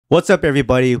What's up,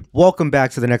 everybody? Welcome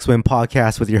back to the Next Win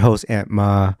podcast with your host, Aunt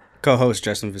Ma. Co-host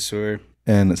Justin Vaseur.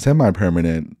 And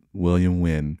semi-permanent William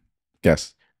Wynn.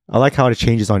 Guess. I like how it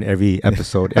changes on every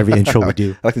episode, every intro we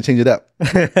do. I like to change it up.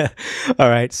 All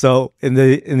right. So in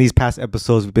these past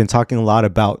episodes, we've been talking a lot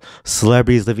about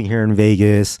celebrities living here in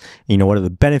Vegas. You know, what are the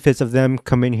benefits of them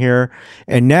coming here?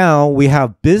 And now we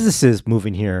have businesses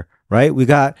moving here, right? We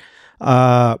got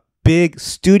big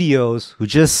studios who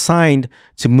just signed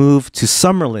to move to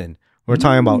Summerlin. We're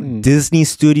talking about Disney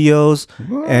Studios.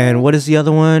 And what is the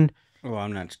other one? Oh,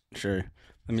 I'm not sure.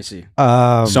 Let me see.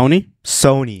 Sony.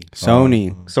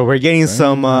 So we're getting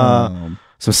some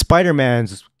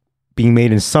Spider-Mans being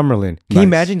made in Summerlin. Can you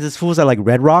imagine this fool's at like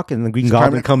Red Rock and the Green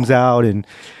Goblin comes out and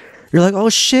you're like, oh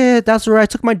shit, that's where I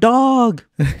took my dog.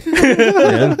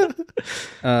 Yeah.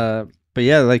 But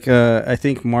yeah, like I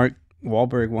think Mark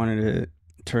Wahlberg wanted to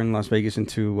turn Las Vegas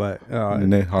into what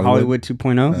Hollywood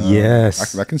 2.0.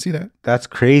 Yes, I can see that. That's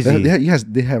crazy. You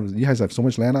guys have so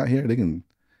much land out here. They can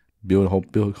build a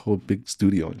whole big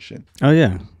studio and shit. Oh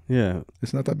yeah.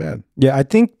 It's not that bad. Yeah, I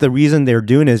think the reason they're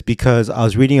doing it is because I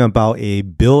was reading about a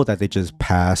bill that they just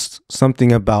passed,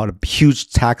 something about a huge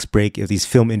tax break if these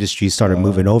film industries started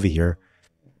moving over here.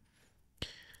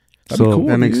 That'd be cool,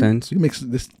 that makes sense. You make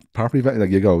this property value,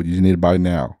 like, you need to buy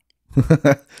now.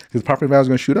 Because property value is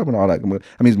going to shoot up and all that.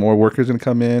 That means more workers going to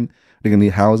come in. They're going to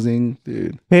need housing,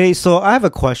 dude. Hey, so I have a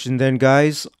question then,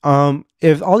 guys.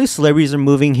 If all these celebrities are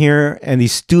moving here and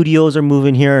these studios are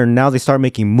moving here and now they start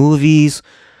making movies,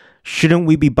 shouldn't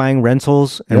we be buying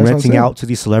rentals and renting out to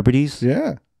these celebrities?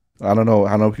 Yeah. I don't know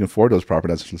if we can afford those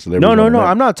properties. No.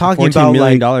 I'm not talking about $14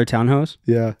 million townhouse.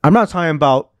 Yeah. I'm not talking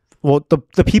about, well,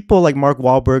 the people like Mark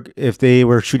Wahlberg, if they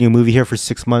were shooting a movie here for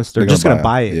 6 months, they're just going to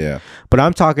buy it. Yeah. But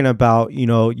I'm talking about,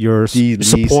 your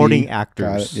supporting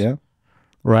actors. Yeah.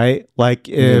 Right? Like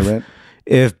if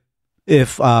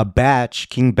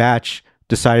King Batch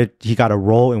decided he got a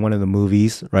role in one of the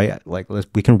movies, right? Like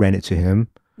we can rent it to him.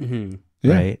 Mm-hmm.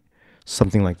 Yeah. Right?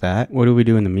 Something like that. What do we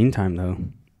do in the meantime, though?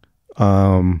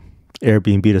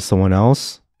 Airbnb to someone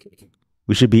else.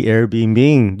 We should be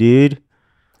Airbnb-ing, dude.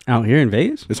 Out here in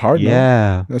Vegas? It's hard.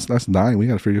 Yeah. Though. That's dying. We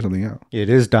got to figure something out. It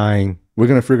is dying. We're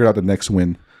going to figure out the next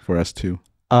win for us too.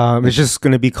 It's just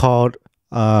going to be called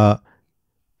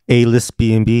A-list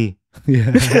B&B.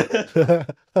 Yeah.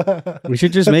 We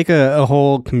should just make a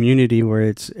whole community where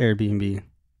it's Airbnb.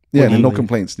 Yeah, and no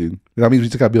complaints, dude. That means we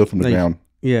just got to build from the ground.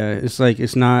 Yeah, it's like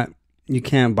it's not, you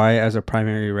can't buy it as a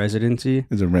primary residency.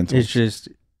 It's a rental. It's just,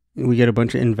 we get a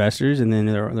bunch of investors and then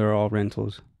they're all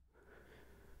rentals.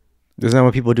 Isn't that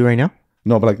what people do right now?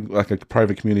 No, but like a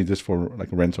private community just for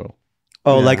like a rental.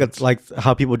 Oh, Yeah. like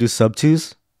how people do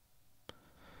sub-twos?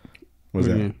 What's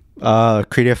that?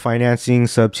 Creative financing,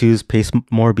 sub-twos, pace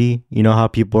more B. You know how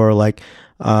people are like,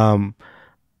 I'm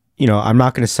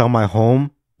not going to sell my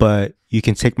home, but you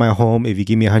can take my home if you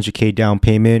give me $100K down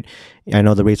payment. I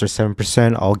know the rates are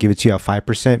 7%. I'll give it to you at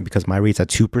 5% because my rate's at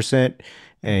 2%.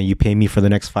 And you pay me for the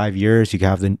next 5 years. You can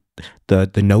have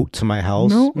the note to my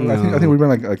house. No. I think we've been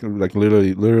like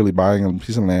literally buying a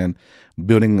piece of land,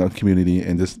 building a community,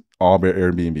 and just all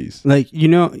Airbnbs. Like, you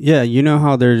know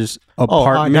how there's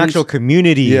apartments. An actual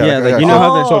community. Yeah,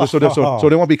 how so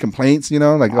there won't be complaints.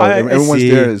 Everyone's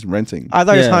there is renting. I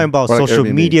thought you were talking about Or like social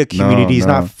Airbnb. media communities,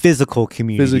 No. not physical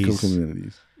communities. Physical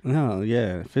communities. No,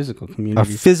 yeah, physical A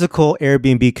community. physical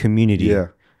Airbnb community. Yeah.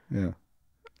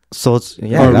 So it's Or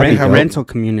that'd be a dope. rental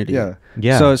community.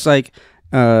 Yeah. So it's like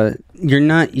you're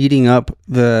not eating up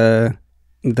the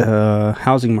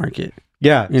housing market.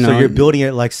 Yeah. You So know, you're building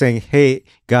it like saying, hey,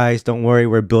 guys, don't worry.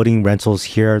 We're building rentals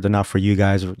here. They're not for you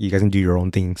guys. You guys can do your own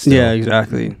thing still. Yeah,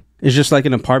 exactly. It's just like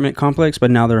an apartment complex,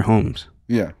 but now they're homes.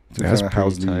 Yeah. To That's kinda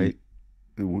house pretty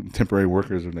the temporary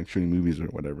workers or like shooting movies or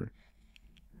whatever.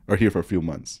 Or here for a few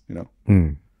months, Yeah.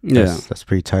 That's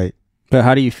pretty tight. But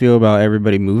how do you feel about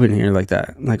everybody moving here like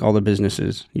that? Like all the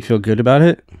businesses? You feel good about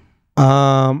it?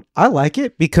 I like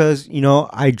it because,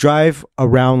 I drive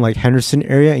around like Henderson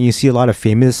area and you see a lot of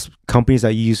famous companies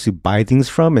that you used to buy things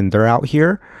from and they're out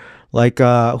here. Like,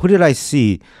 who did I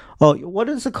see? Oh, what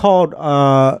is it called?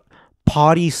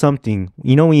 Potty something.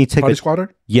 When you take Potty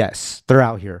Squatter? Yes, they're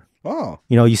out here. Oh.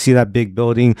 You see that big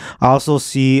building. I also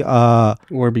see,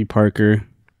 Warby Parker.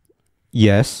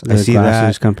 yes, I The see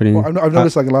glasses that. company. Well, I've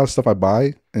noticed like a lot of stuff I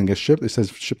buy and get shipped. It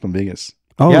says shipped from Vegas.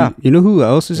 Oh, Yeah. you know who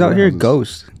else is out here? Warehouses.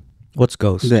 Ghost. What's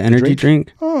Ghost? The energy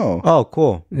drink. Oh. Oh,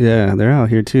 cool. Yeah, they're out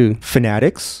here too.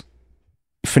 Fanatics.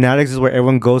 Fanatics is where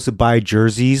everyone goes to buy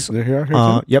jerseys. They're here out here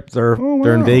too? Yep, they're in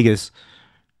wow. Vegas.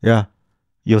 Yeah.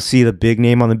 You'll see the big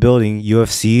name on the building.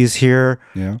 UFC is here.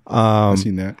 Yeah. I've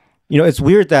seen that. it's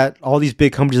weird that all these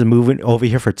big companies are moving over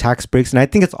here for tax breaks, and I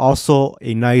think it's also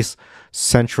a nice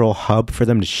central hub for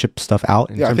them to ship stuff out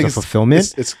in terms of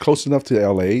fulfillment. It's close enough to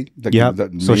LA. Yeah,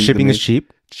 so shipping is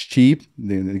cheap. It's cheap.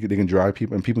 They can drive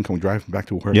people, and people can drive back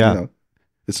to work. Yeah,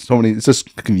 it's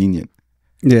just convenient.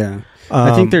 Yeah,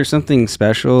 I think there's something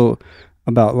special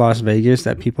about Las Vegas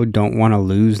that people don't want to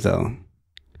lose, though.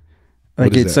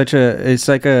 Like it's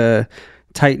like a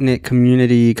tight-knit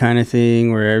community kind of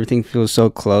thing where everything feels so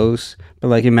close. But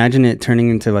like imagine it turning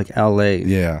into like LA.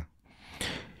 Yeah.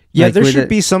 Like, there should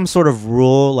be some sort of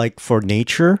rule like for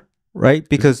nature, right?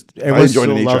 Because everyone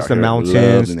still loves the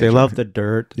mountains, they love the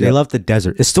dirt, they love the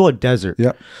desert. It's still a desert.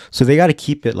 Yeah. So they got to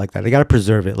keep it like that. They got to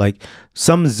preserve it. Like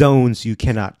some zones you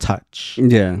cannot touch.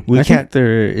 Yeah. I think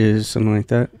there is something like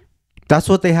that. That's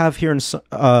what they have here in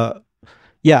I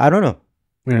don't know.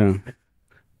 Yeah.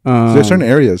 So there's certain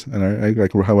areas, and I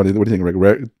like. What do you think? Like,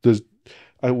 there's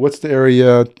what's the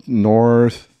area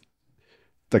north,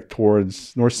 like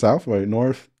towards north south, right?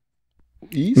 North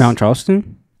east. Mount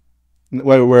Charleston.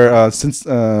 Where since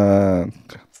I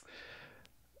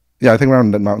think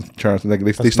around Mount Charleston, like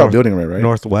they stopped building right?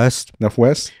 Northwest.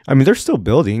 I mean, they're still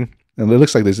building, and it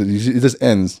looks like this. It just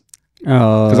ends.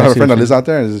 Oh, because I have a friend that lives out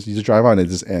there, and you just drive on, and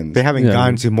it just ends. They haven't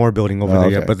gone to more building over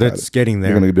there yet, but it's getting there.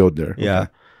 They're going to build there. Yeah.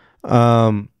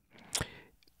 Okay.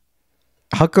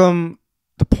 How come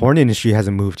the porn industry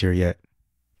hasn't moved here yet?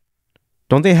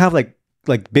 Don't they have like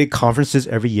big conferences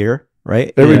every year,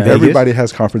 right? Everybody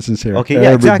has conferences here. Okay,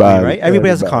 yeah, exactly, right? Everybody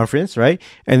has a conference, right?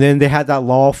 And then they had that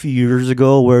law a few years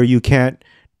ago where you can't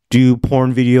do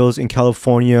porn videos in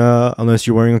California unless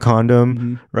you're wearing a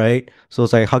condom, right? So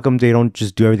it's like, how come they don't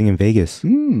just do everything in Vegas? We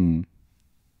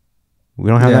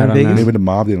don't have that in Vegas? Maybe the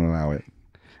mob didn't allow it.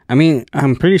 I mean,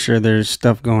 I'm pretty sure there's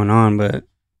stuff going on, but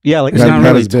like it's not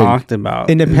really talked about.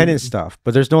 Independent stuff,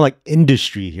 but there's no like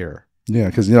industry here. Yeah,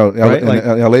 because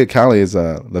LA, Cali is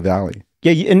the valley.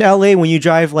 Yeah, in LA, when you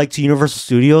drive like to Universal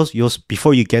Studios,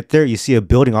 before you get there, you see a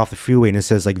building off the freeway and it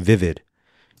says like Vivid.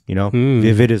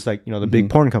 Vivid is like the big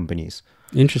porn companies.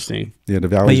 Interesting. Yeah, the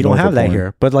valley. But you don't have that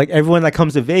here. But like everyone that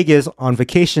comes to Vegas on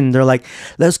vacation, they're like,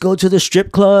 let's go to the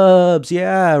strip clubs.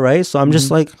 Yeah, right. So I'm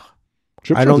just like,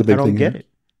 I don't get it.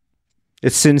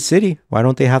 It's Sin City. Why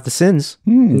don't they have the sins?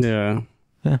 Yeah.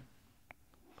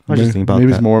 I just think about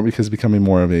maybe that. It's more because it's becoming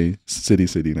more of a city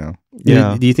now.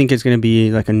 Yeah. Do you think it's going to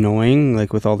be like annoying,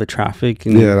 like with all the traffic?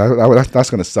 And that's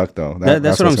going to suck though.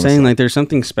 That's what I'm saying. Like there's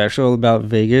something special about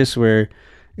Vegas where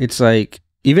it's like,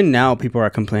 even now people are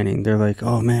complaining. They're like,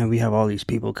 oh man, we have all these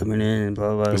people coming in and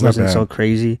blah, blah, blah. It wasn't so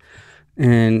crazy.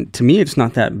 And to me, it's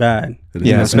not that bad.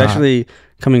 Especially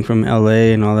coming from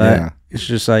LA and all that. Yeah. It's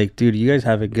just like, dude, you guys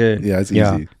have it good. Yeah, it's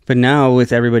easy. But now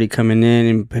with everybody coming in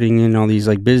and putting in all these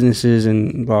like businesses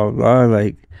and blah, blah, blah,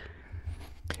 like.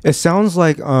 It sounds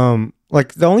like the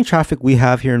only traffic we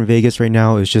have here in Vegas right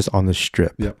now is just on the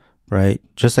strip. Yep. Right?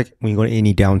 Just like when you go to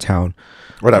any downtown.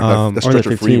 Or that stretch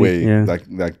of freeway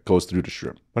that goes through the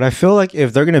strip. But I feel like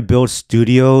if they're going to build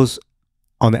studios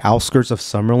on the outskirts of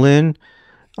Summerlin,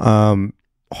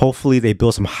 hopefully they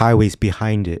build some highways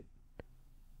behind it.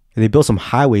 If they build some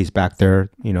highways back there,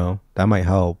 that might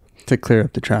help. To clear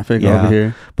up the traffic over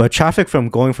here. But traffic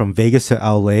going from Vegas to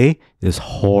LA is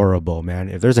horrible, man.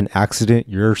 If there's an accident,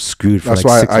 you're screwed for That's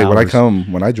like 6 hours.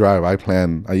 When I drive, I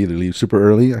either leave super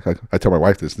early. I tell my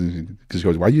wife this because she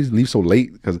goes, why do you leave so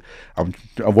late? Because I'm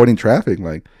avoiding traffic.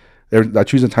 Like I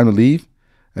choose a time to leave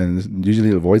and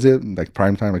usually avoids it, like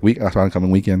prime time, like that's why I'm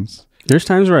coming weekends. There's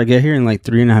times where I get here in like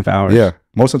 3.5 hours. Yeah.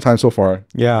 Most of the time so far.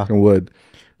 Yeah. I would.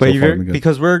 But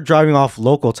because we're driving off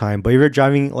local time, but if you're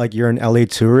driving like you're an LA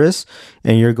tourist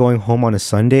and you're going home on a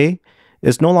Sunday,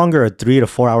 it's no longer a 3 to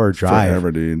 4 hour drive.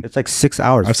 Forever, dude. It's like 6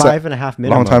 hours, 5.5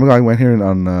 minutes. A long time ago, I went here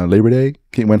on Labor Day.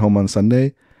 Went home on Sunday.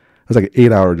 It was like an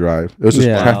 8 hour drive. It was just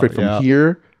traffic from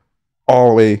here all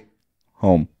the way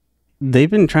home. They've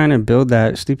been trying to build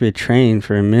that stupid train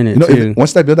for a minute too.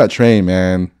 Once they build that train,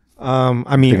 man.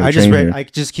 I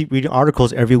just keep reading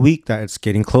articles every week that it's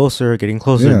getting closer.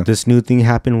 Yeah. This new thing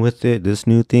happened with it. This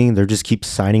new thing. They just keep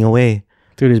signing away.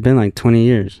 Dude, it's been like 20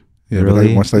 years. Yeah,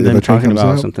 really? Once that train talking comes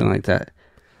about out, something like that.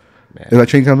 Man. If that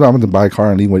train comes out, I'm going to buy a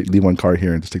car and leave one car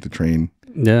here and just take the train.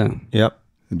 Yeah. Yep.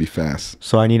 It'd be fast.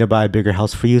 So I need to buy a bigger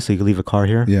house for you so you can leave a car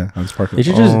here? Yeah, I'll just park it.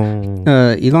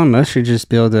 Elon Musk should just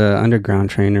build an underground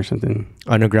train or something.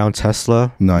 Underground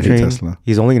Tesla? No, I hate Tesla.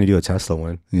 He's only going to do a Tesla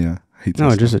one. Yeah.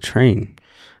 No, just a train.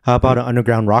 How about an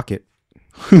underground rocket?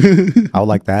 I would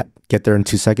like that. Get there in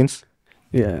 2 seconds.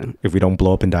 Yeah. If we don't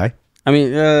blow up and die. I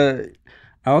mean, I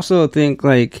also think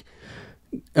like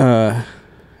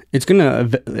it's gonna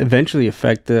eventually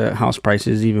affect the house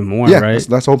prices even more, Yeah, right?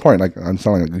 that's the whole point. Like I'm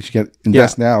telling you, you should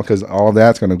invest now because all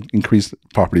that's going to increase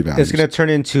property values. It's going to turn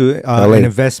into an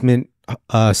investment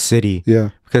city. Yeah,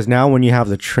 because now when you have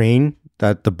the train,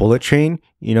 the bullet train,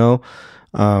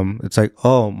 it's like,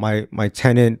 oh, my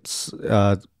tenant's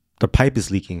the pipe is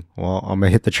leaking. Well, I'm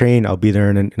gonna hit the train. I'll be there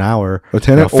in an hour. A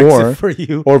tenant, or for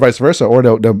you, or vice versa, or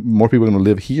the more people are gonna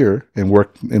live here and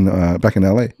work in back in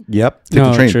LA. Yep, take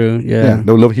the train. True. Yeah,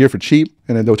 they'll live here for cheap,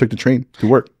 and then they'll take the train to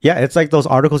work. Yeah, it's like those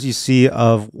articles you see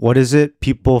of what is it?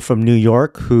 People from New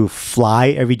York who fly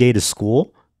every day to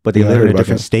school, but they live in a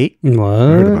different state. What? I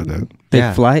heard about that.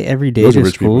 They fly every day Those are to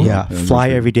rich school. people. Yeah,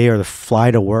 fly every day or they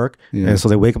fly to work, and so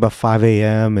they wake up at 5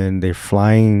 a.m. and they're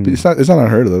flying. It's not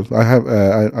unheard of. I have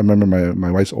I remember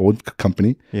my wife's old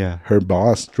company. Yeah, her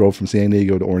boss drove from San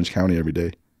Diego to Orange County every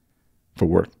day for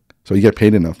work. So you get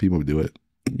paid enough, people would do it.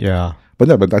 Yeah, but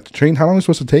that train, how long is it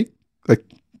supposed to take? Like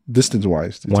distance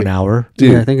wise, 1 hour.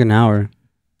 Dude, yeah, I think an hour.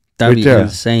 That'd be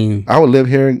insane. I would live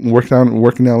here and work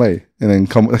in LA, and then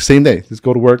come same day. Just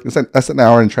go to work. That's an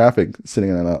hour in traffic sitting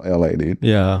in LA, dude.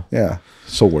 Yeah,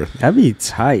 so worth it. That'd be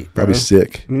tight, bro. That'd be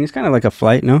sick. I mean, it's kind of like a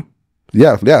flight, no?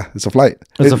 Yeah, it's a flight.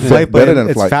 It's a flight, but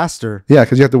it's faster. Yeah,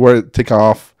 because you have to worry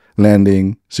takeoff,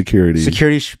 landing, security.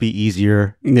 Security should be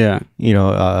easier. Yeah, you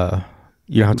don't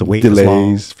have to wait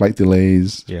delays, flight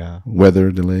delays. Yeah, weather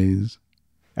delays.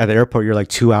 At the airport, you're like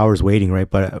 2 hours waiting, right?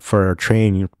 But for a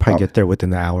train, you probably get there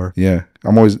within the hour. Yeah.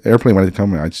 I'm always, airplane when I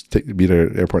come, I just be there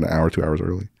at the airport an hour, 2 hours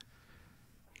early.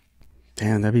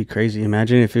 Damn, that'd be crazy.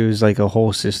 Imagine if it was like a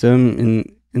whole system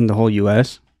in the whole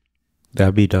U.S.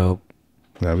 That'd be dope.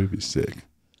 That would be sick.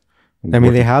 I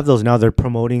mean, they have those now. They're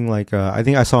promoting, like, I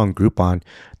think I saw on Groupon,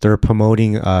 they're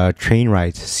promoting train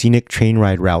rides, scenic train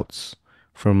ride routes.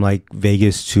 From like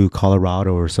Vegas to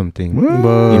Colorado or something.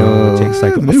 It takes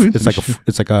like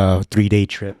it's like a 3-day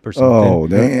trip or something. Oh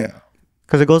damn!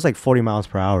 Because it goes like 40 miles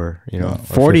per hour.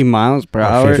 40 miles per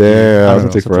hour. Damn, it's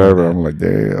gonna take forever. I'm like,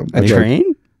 damn. A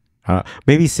train?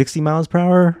 Maybe 60 miles per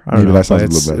hour. I don't know. That sounds a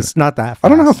little better. It's not that fast. I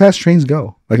don't know how fast trains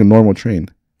go. Like a normal train.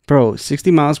 Bro, 60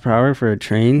 miles per hour for a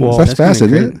train. Well, that's fast,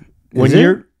 isn't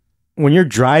it? When you're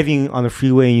driving on the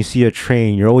freeway and you see a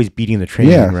train, you're always beating the train.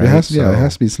 Yeah, right? it has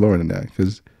to be slower than that.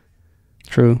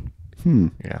 True. Yeah,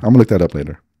 I'm gonna look that up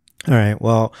later. All right.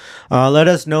 Well, let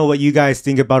us know what you guys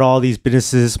think about all these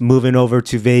businesses moving over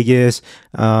to Vegas.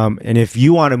 And if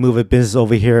you want to move a business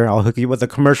over here, I'll hook you with a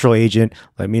commercial agent.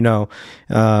 Let me know.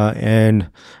 And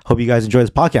hope you guys enjoy this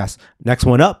podcast. Next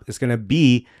one up is going to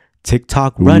be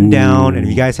TikTok Rundown. And if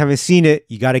you guys haven't seen it,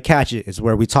 you got to catch it. It's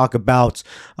where we talk about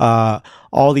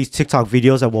all these TikTok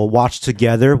videos that we'll watch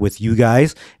together with you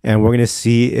guys. And we're going to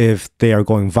see if they are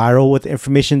going viral with the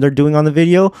information they're doing on the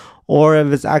video, or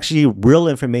if it's actually real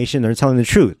information, they're telling the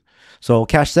truth. So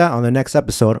catch that on the next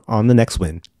episode on The Next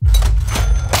Win.